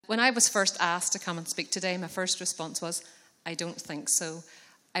when I was first asked to come and speak today, my first response was, I don't think so.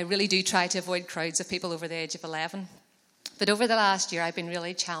 I really do try to avoid crowds of people over the age of 11. But over the last year, I've been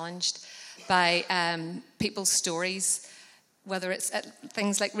really challenged by people's stories, whether it's at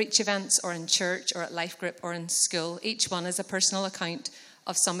things like Reach events or in church or at life group or in school. Each one is a personal account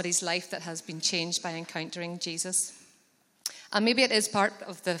of somebody's life that has been changed by encountering Jesus. And maybe it is part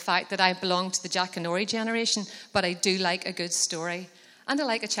of the fact that I belong to the Jack and Nori generation, but I do like a good story and I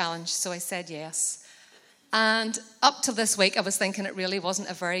like a challenge, so I said yes. And up till this week, I was thinking it really wasn't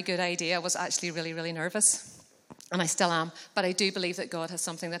a very good idea. I was actually really, really nervous, and I still am, but I do believe that God has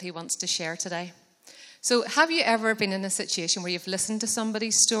something that he wants to share today. So have you ever been in a situation where you've listened to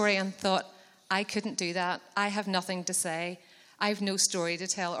somebody's story and thought, I couldn't do that, I have nothing to say, I have no story to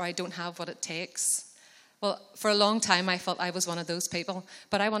tell, or I don't have what it takes? Well, for a long time, I felt I was one of those people.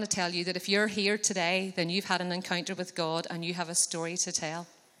 But I want to tell you that if you're here today, then you've had an encounter with God and you have a story to tell.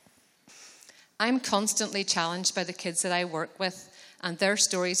 I'm constantly challenged by the kids that I work with and their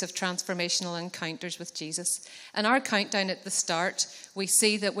stories of transformational encounters with Jesus. In our countdown at the start, we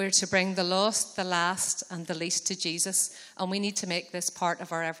see that we're to bring the lost, the last, and the least to Jesus. And we need to make this part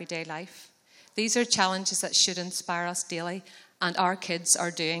of our everyday life. These are challenges that should inspire us daily. And our kids are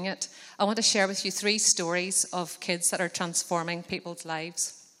doing it. I want to share with you 3 stories of kids that are transforming people's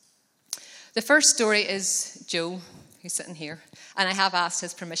lives. The first story is Joe, who's sitting here. And I have asked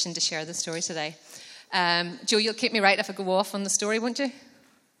his permission to share the story today. Joe, you'll keep me right if I go off on the story, won't you?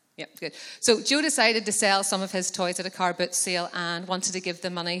 Yeah, good. So Joe decided to sell some of his toys at a car boot sale and wanted to give the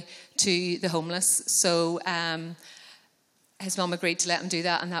money to the homeless. So his mum agreed to let him do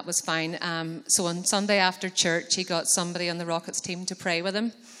that, and that was fine. So on Sunday after church, he got somebody on the Rockets team to pray with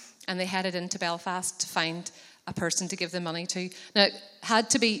him, and they headed into Belfast to find a person to give the money to. Now, it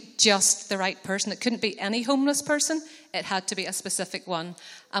had to be just the right person. It couldn't be any homeless person. It had to be a specific one.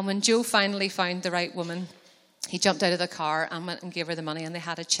 And when Joe finally found the right woman, he jumped out of the car and went and gave her the money, and they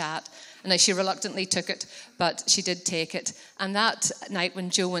had a chat. And now she reluctantly took it, but she did take it. And that night when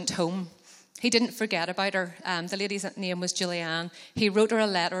Joe went home, he didn't forget about her. The lady's name was Gillian. He wrote her a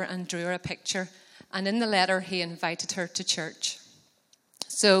letter and drew her a picture. And in the letter, he invited her to church.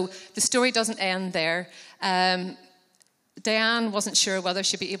 So the story doesn't end there. Diane wasn't sure whether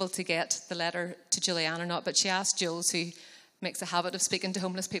she'd be able to get the letter to Gillian or not, but she asked Jules, who makes a habit of speaking to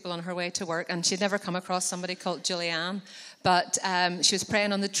homeless people on her way to work, and she'd never come across somebody called Gillian. But she was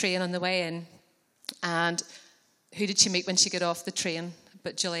praying on the train on the way in. And who did she meet when she got off the train?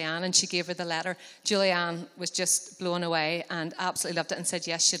 But Gillian, and she gave her the letter. Gillian was just blown away and absolutely loved it and said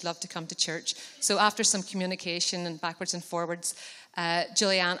yes, she'd love to come to church. So after some communication and backwards and forwards,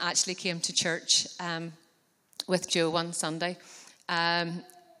 Gillian actually came to church with Joe one Sunday.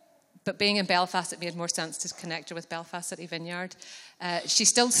 But being in Belfast, it made more sense to connect her with Belfast City Vineyard. She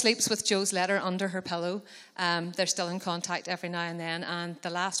still sleeps with Joe's letter under her pillow. They're still in contact every now and then. And the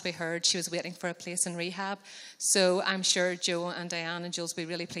last we heard, she was waiting for a place in rehab. So I'm sure Joe and Diane and Jules will be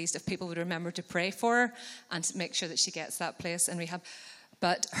really pleased if people would remember to pray for her and to make sure that she gets that place in rehab.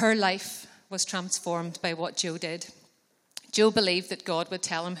 But her life was transformed by what Joe did. Joe believed that God would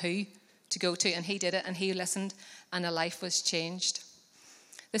tell him who to go to, and he did it, and he listened, and a life was changed.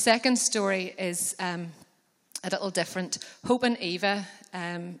 The second story is a little different. Hope and Eva,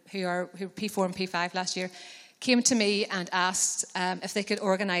 who were P4 and P5 last year, came to me and asked if they could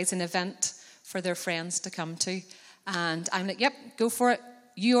organise an event for their friends to come to. And I'm like, yep, go for it.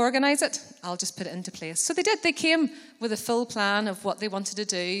 You organise it. I'll just put it into place. So they did. They came with a full plan of what they wanted to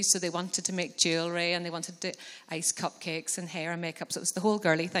do. So they wanted to make jewellery, and they wanted to do ice cupcakes and hair and makeup. So it was the whole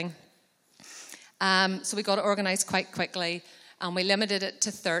girly thing. So we got it organised quite quickly. And we limited it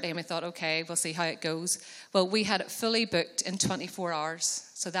to 30, and we thought, okay, we'll see how it goes. Well, we had it fully booked in 24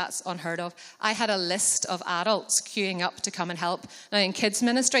 hours, so that's unheard of. I had a list of adults queuing up to come and help. Now, in kids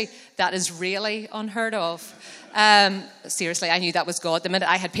ministry, that is really unheard of. Seriously, I knew that was God the minute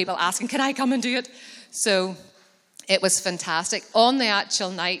I had people asking, can I come and do it? So it was fantastic. On the actual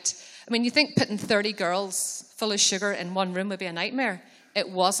night, I mean, you think putting 30 girls full of sugar in one room would be a nightmare.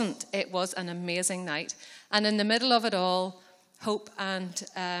 It wasn't. It was an amazing night. And in the middle of it all, Hope and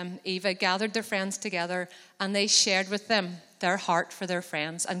Eva gathered their friends together, and they shared with them their heart for their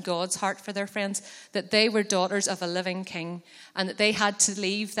friends and God's heart for their friends, that they were daughters of a living king, and that they had to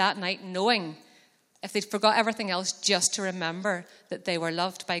leave that night knowing, if they'd forgot everything else, just to remember that they were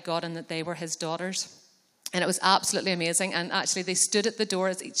loved by God and that they were his daughters. And it was absolutely amazing. And actually they stood at the door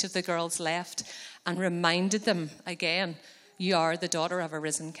as each of the girls left and reminded them again, you are the daughter of a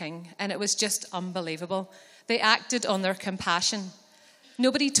risen king. And it was just unbelievable. They acted on their compassion.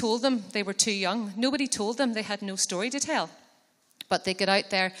 Nobody told them they were too young. Nobody told them they had no story to tell. But they got out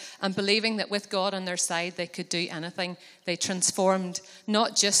there and believing that with God on their side, they could do anything. They transformed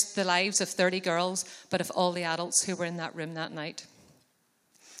not just the lives of 30 girls, but of all the adults who were in that room that night.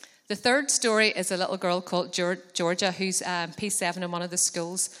 The third story is a little girl called Georgia, who's P7 in one of the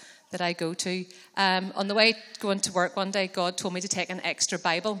schools that I go to. On the way going to work one day, God told me to take an extra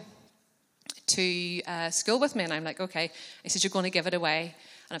Bible to school with me. And I'm like, okay. He said, you're going to give it away.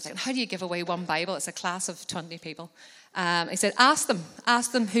 And I was like, how do you give away one Bible? It's a class of 20 people. He said, ask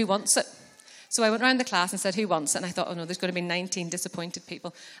them who wants it. So I went around the class and said, who wants it? And I thought, oh no, there's going to be 19 disappointed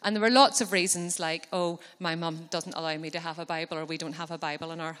people. And there were lots of reasons like, oh, my mum doesn't allow me to have a Bible, or we don't have a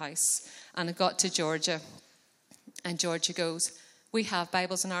Bible in our house. And I got to Georgia, and Georgia goes, we have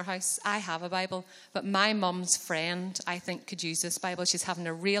Bibles in our house. I have a Bible, but my mum's friend, I think, could use this Bible. She's having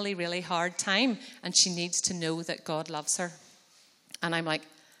a really, really hard time, and she needs to know that God loves her. And I'm like,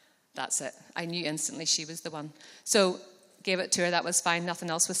 that's it. I knew instantly she was the one. So gave it to her. That was fine. Nothing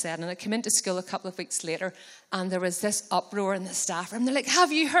else was said. And I came into school a couple of weeks later, and there was this uproar in the staff room. They're like,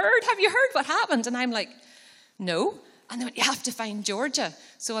 have you heard? Have you heard what happened? And I'm like, no. And they went, you have to find Georgia.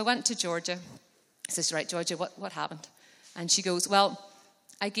 So I went to Georgia. I says, right, Georgia, what happened? And she goes, well,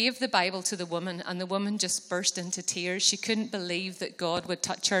 I gave the Bible to the woman, and the woman just burst into tears. She couldn't believe that God would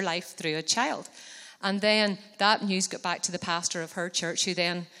touch her life through a child. And then that news got back to the pastor of her church, who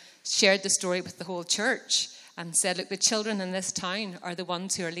then shared the story with the whole church and said, look, the children in this town are the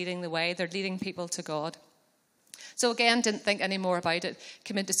ones who are leading the way. They're leading people to God. So again, didn't think any more about it.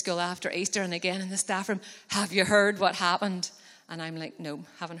 Came into school after Easter, and again in the staff room, have you heard what happened? And I'm like, no,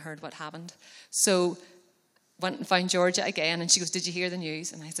 haven't heard what happened. So went and found Georgia again, and she goes, did you hear the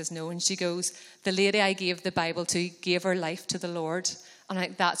news? And I says, no. And she goes, the lady I gave the Bible to gave her life to the Lord. And I'm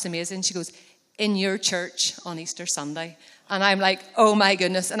like, that's amazing. She goes, in your church on Easter Sunday. And I'm like, oh my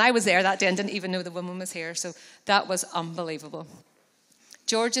goodness. And I was there that day and didn't even know the woman was here. So that was unbelievable.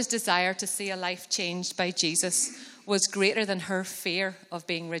 Georgia's desire to see a life changed by Jesus was greater than her fear of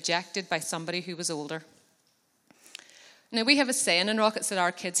being rejected by somebody who was older. Now, we have a saying in Rockets that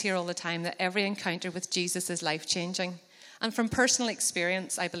our kids hear all the time, that every encounter with Jesus is life-changing. And from personal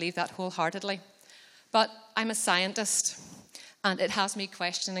experience, I believe that wholeheartedly. But I'm a scientist, and it has me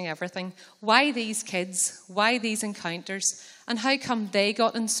questioning everything. Why these kids? Why these encounters? And how come they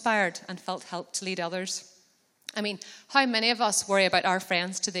got inspired and felt helped to lead others? I mean, how many of us worry about our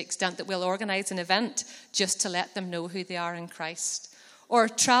friends to the extent that we'll organise an event just to let them know who they are in Christ? Or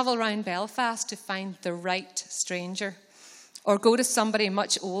travel around Belfast to find the right stranger? Or go to somebody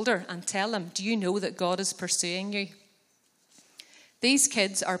much older and tell them, do you know that God is pursuing you? These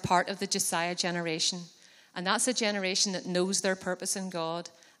kids are part of the Josiah generation. And that's a generation that knows their purpose in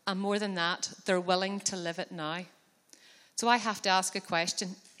God. And more than that, they're willing to live it now. So I have to ask a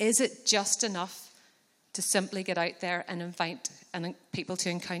question. Is it just enough to simply get out there and invite people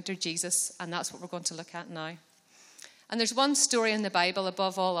to encounter Jesus? And that's what we're going to look at now. And there's one story in the Bible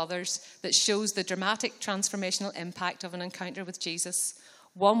above all others that shows the dramatic transformational impact of an encounter with Jesus.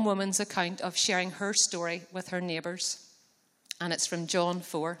 One woman's account of sharing her story with her neighbours. And it's from John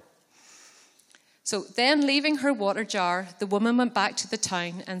 4. So then, leaving her water jar, the woman went back to the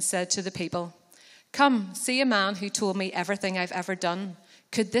town and said to the people, come, see a man who told me everything I've ever done.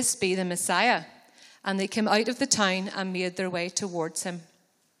 Could this be the Messiah? And they came out of the town and made their way towards him.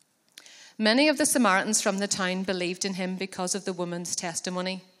 Many of the Samaritans from the town believed in him because of the woman's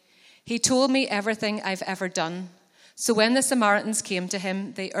testimony. He told me everything I've ever done. So when the Samaritans came to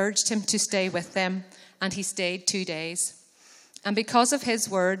him, they urged him to stay with them, and he stayed 2 days. And because of his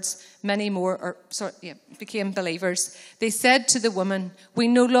words, many more became believers. They said to the woman, we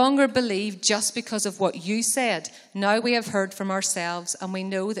no longer believe just because of what you said. Now we have heard from ourselves, and we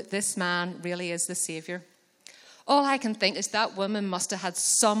know that this man really is the Saviour. All I can think is that woman must have had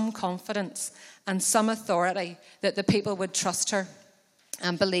some confidence and some authority that the people would trust her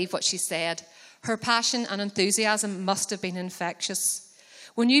and believe what she said. Her passion and enthusiasm must have been infectious.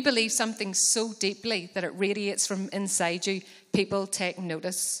 When you believe something so deeply that it radiates from inside you, people take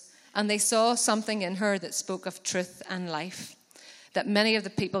notice. And they saw something in her that spoke of truth and life, that many of the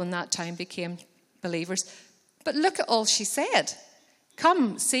people in that town became believers. But look at all she said.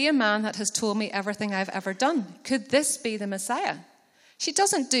 Come, see a man that has told me everything I've ever done. Could this be the Messiah? She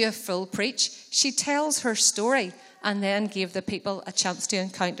doesn't do a full preach. She tells her story and then gave the people a chance to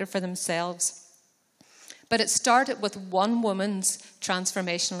encounter for themselves. But it started with one woman's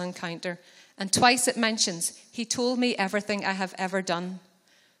transformational encounter. And twice it mentions, he told me everything I have ever done.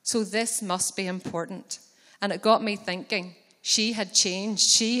 So this must be important. And it got me thinking, she had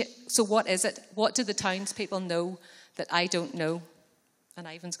changed. So what is it? What do the townspeople know that I don't know? And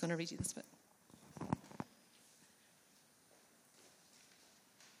Ivan's going to read you this bit.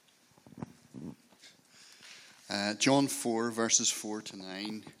 John 4, verses 4 to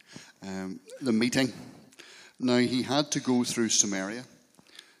 9. The meeting. Now he had to go through Samaria.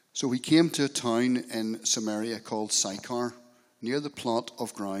 So he came to a town in Samaria called Sychar, near the plot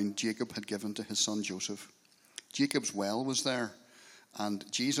of ground Jacob had given to his son Joseph. Jacob's well was there, and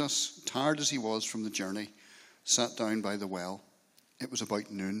Jesus, tired as he was from the journey, sat down by the well. It was about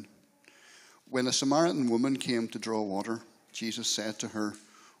noon. When a Samaritan woman came to draw water, Jesus said to her,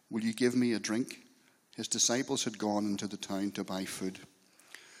 "Will you give me a drink?" His disciples had gone into the town to buy food.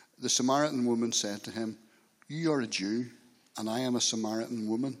 The Samaritan woman said to him, "You are a Jew, and I am a Samaritan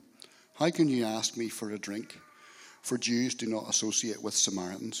woman. How can you ask me for a drink?" For Jews do not associate with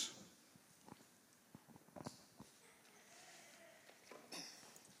Samaritans.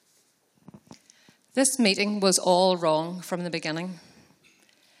 This meeting was all wrong from the beginning.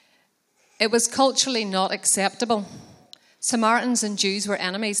 It was culturally not acceptable. Samaritans and Jews were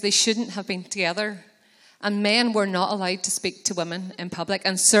enemies. They shouldn't have been together. And men were not allowed to speak to women in public,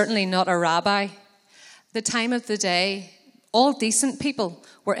 and certainly not a rabbi. The time of the day, all decent people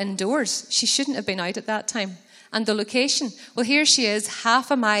were indoors. She shouldn't have been out at that time. And the location, well, here she is,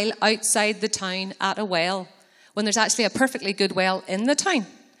 half a mile outside the town at a well, when there's actually a perfectly good well in the town.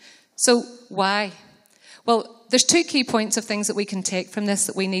 So why? Well, there's two key points of things that we can take from this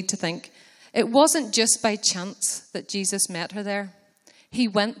that we need to think. It wasn't just by chance that Jesus met her there. He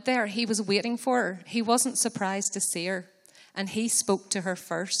went there. He was waiting for her. He wasn't surprised to see her. And he spoke to her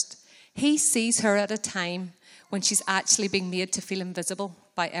first. He sees her at a time when she's actually being made to feel invisible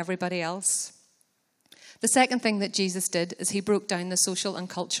by everybody else. The second thing that Jesus did is he broke down the social and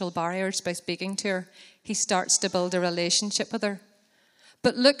cultural barriers by speaking to her. He starts to build a relationship with her.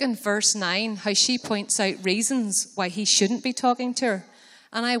 But look in verse 9, how she points out reasons why he shouldn't be talking to her.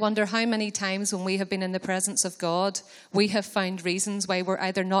 And I wonder how many times when we have been in the presence of God, we have found reasons why we're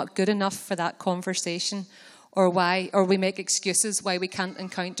either not good enough for that conversation, or we make excuses why we can't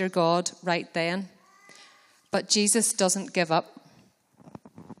encounter God right then. But Jesus doesn't give up.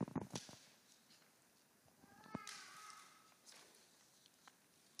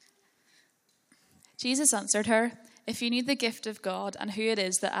 Jesus answered her, "If you knew the gift of God and who it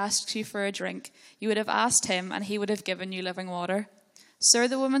is that asks you for a drink, you would have asked him and he would have given you living water." "Sir,"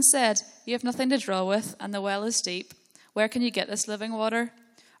 the woman said, "you have nothing to draw with and the well is deep. Where can you get this living water?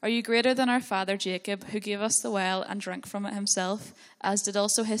 Are you greater than our father Jacob, who gave us the well and drank from it himself, as did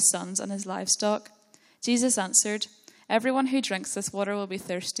also his sons and his livestock?" Jesus answered, "Everyone who drinks this water will be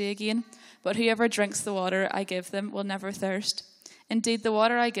thirsty again, but whoever drinks the water I give them will never thirst. Indeed, the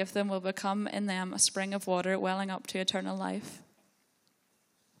water I give them will become in them a spring of water welling up to eternal life."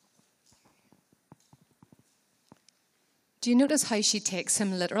 Do you notice how she takes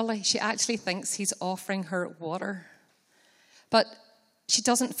him literally? She actually thinks he's offering her water. But she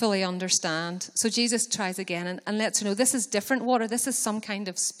doesn't fully understand. So Jesus tries again and lets her know this is different water. This is some kind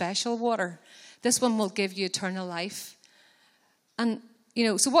of special water. This one will give you eternal life. And,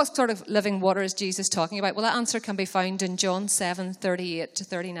 so what sort of living water is Jesus talking about? Well, that answer can be found in John 7:38 to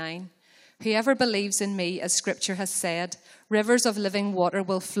 39. "Whoever believes in me, as Scripture has said, rivers of living water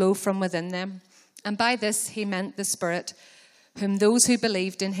will flow from within them." And by this he meant the Spirit, whom those who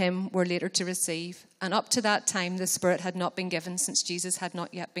believed in him were later to receive. And up to that time, the Spirit had not been given, since Jesus had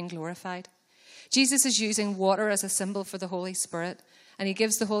not yet been glorified. Jesus is using water as a symbol for the Holy Spirit, and he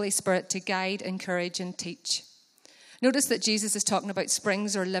gives the Holy Spirit to guide, encourage, and teach. Notice that Jesus is talking about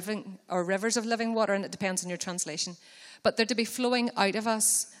springs or rivers of living water, and it depends on your translation. But they're to be flowing out of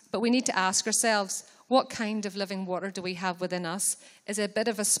us. But we need to ask ourselves, what kind of living water do we have within us? Is it a bit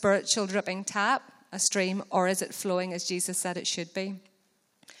of a spiritual dripping tap, a stream, or is it flowing as Jesus said it should be?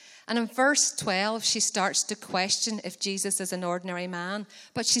 And in verse 12, she starts to question if Jesus is an ordinary man,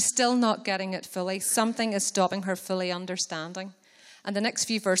 but she's still not getting it fully. Something is stopping her fully understanding. And the next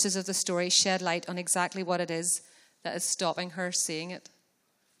few verses of the story shed light on exactly what it is that is stopping her seeing it.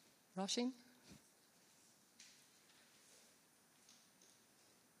 Roisin?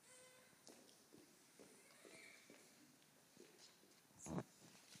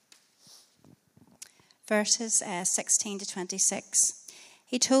 Verses 16 to 26.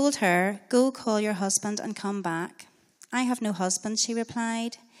 He told her, "Go call your husband and come back." "I have no husband," she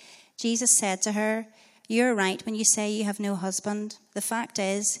replied. Jesus said to her, "You're right when you say you have no husband. The fact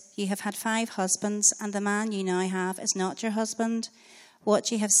is, you have had 5 husbands, and the man you now have is not your husband. What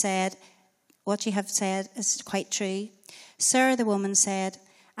you have said is quite true." "Sir," the woman said,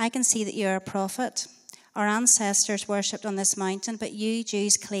 "I can see that you are a prophet. Our ancestors worshipped on this mountain, but you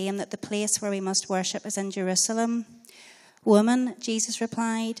Jews claim that the place where we must worship is in Jerusalem." "Woman," Jesus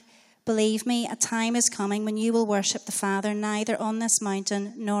replied, "believe me, a time is coming when you will worship the Father neither on this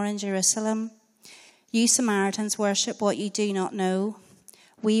mountain nor in Jerusalem." You Samaritans worship what you do not know.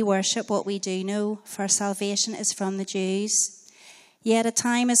 We worship what we do know, for salvation is from the Jews. Yet a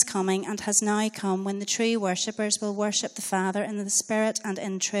time is coming and has now come when the true worshippers will worship the Father in the Spirit and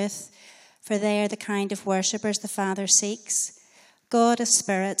in truth, for they are the kind of worshippers the Father seeks. God is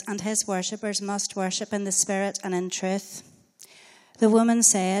Spirit, and his worshippers must worship in the Spirit and in truth. The woman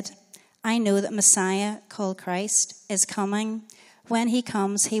said, I know that Messiah, called Christ, is coming. When he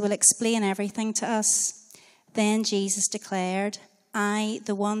comes, he will explain everything to us. Then Jesus declared, I,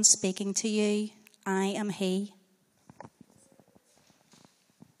 the one speaking to you, I am he.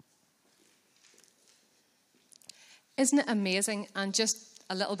 Isn't it amazing and just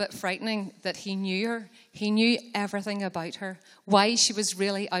a little bit frightening that he knew her? He knew everything about her, why she was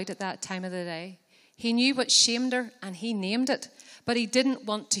really out at that time of the day. He knew what shamed her and he named it, but he didn't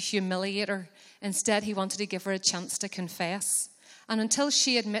want to humiliate her. Instead, he wanted to give her a chance to confess. And until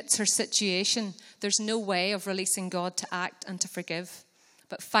she admits her situation, there's no way of releasing God to act and to forgive.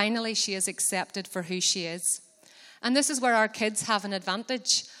 But finally, she is accepted for who she is. And this is where our kids have an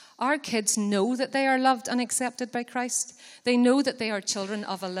advantage. Our kids know that they are loved and accepted by Christ. They know that they are children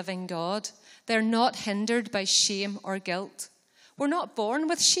of a living God. They're not hindered by shame or guilt. We're not born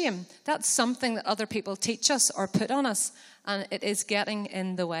with shame. That's something that other people teach us or put on us, and it is getting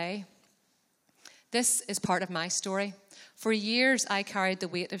in the way. This is part of my story. For years, I carried the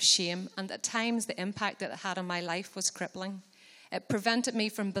weight of shame, and at times the impact that it had on my life was crippling. It prevented me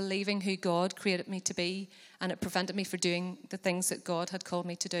from believing who God created me to be, and it prevented me from doing the things that God had called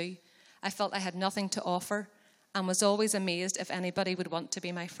me to do. I felt I had nothing to offer and was always amazed if anybody would want to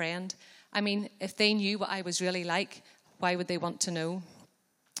be my friend. I mean, if they knew what I was really like, why would they want to know?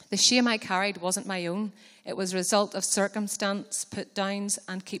 The shame I carried wasn't my own. It was a result of circumstance, put-downs,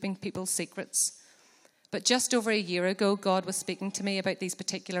 and keeping people's secrets. But just over a year ago, God was speaking to me about these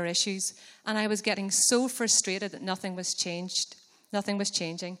particular issues, and I was getting so frustrated that nothing was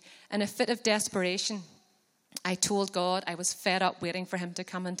changing. In a fit of desperation, I told God I was fed up waiting for him to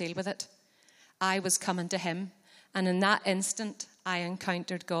come and deal with it. I was coming to him, and in that instant, I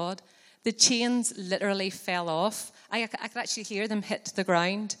encountered God. The chains literally fell off. I could actually hear them hit the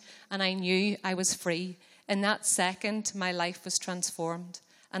ground, and I knew I was free. In that second, my life was transformed.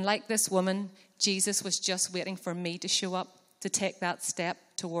 And like this woman, Jesus was just waiting for me to show up, to take that step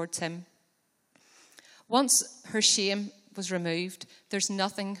towards him. Once her shame was removed, there's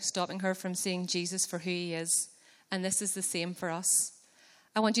nothing stopping her from seeing Jesus for who he is. And this is the same for us.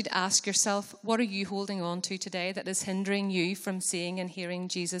 I want you to ask yourself, what are you holding on to today that is hindering you from seeing and hearing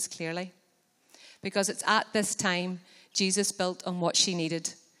Jesus clearly? Because it's at this time Jesus built on what she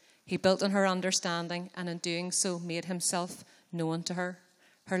needed. He built on her understanding, and in doing so made himself known to her.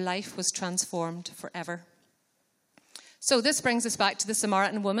 Her life was transformed forever. So this brings us back to the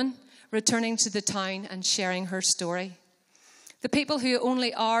Samaritan woman, returning to the town and sharing her story. The people who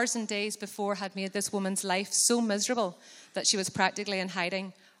only hours and days before had made this woman's life so miserable that she was practically in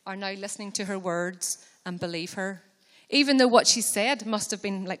hiding are now listening to her words and believe her, even though what she said must have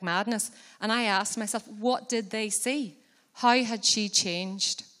been like madness. And I asked myself, what did they see? How had she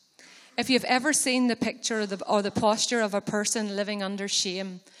changed? If you've ever seen the picture or the posture of a person living under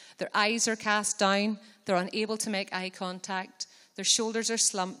shame, their eyes are cast down, they're unable to make eye contact, their shoulders are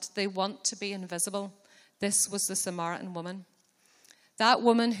slumped, they want to be invisible. This was the Samaritan woman. That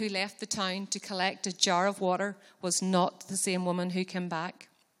woman who left the town to collect a jar of water was not the same woman who came back.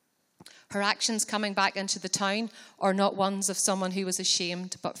 Her actions coming back into the town are not ones of someone who was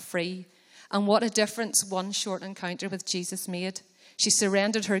ashamed but free. And what a difference one short encounter with Jesus made. She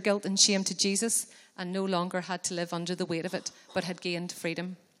surrendered her guilt and shame to Jesus and no longer had to live under the weight of it, but had gained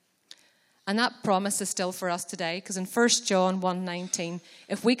freedom. And that promise is still for us today, because in 1 John 1:19,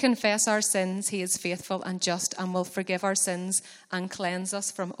 if we confess our sins, he is faithful and just and will forgive our sins and cleanse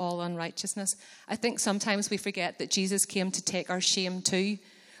us from all unrighteousness. I think sometimes we forget that Jesus came to take our shame too.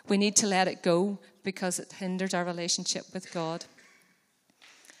 We need to let it go because it hinders our relationship with God.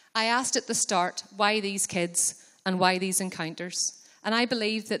 I asked at the start, why these kids and why these encounters? And I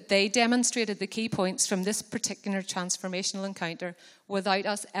believe that they demonstrated the key points from this particular transformational encounter without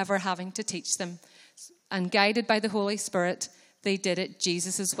us ever having to teach them. And guided by the Holy Spirit, they did it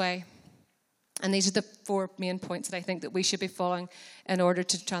Jesus' way. And these are the 4 main points that I think that we should be following in order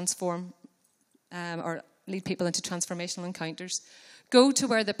to transform or lead people into transformational encounters. Go to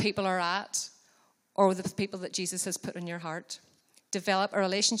where the people are at, or the people that Jesus has put in your heart. Develop a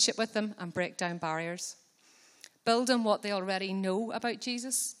relationship with them and break down barriers. Build on what they already know about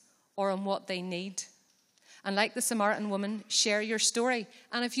Jesus or on what they need. And like the Samaritan woman, share your story.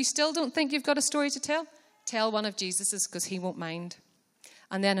 And if you still don't think you've got a story to tell one of Jesus's, because he won't mind.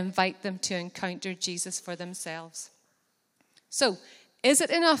 and then invite them to encounter Jesus for themselves. So, is it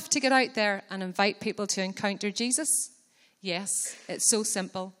enough to get out there and invite people to encounter Jesus? Yes, it's so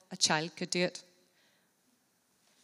simple, a child could do it.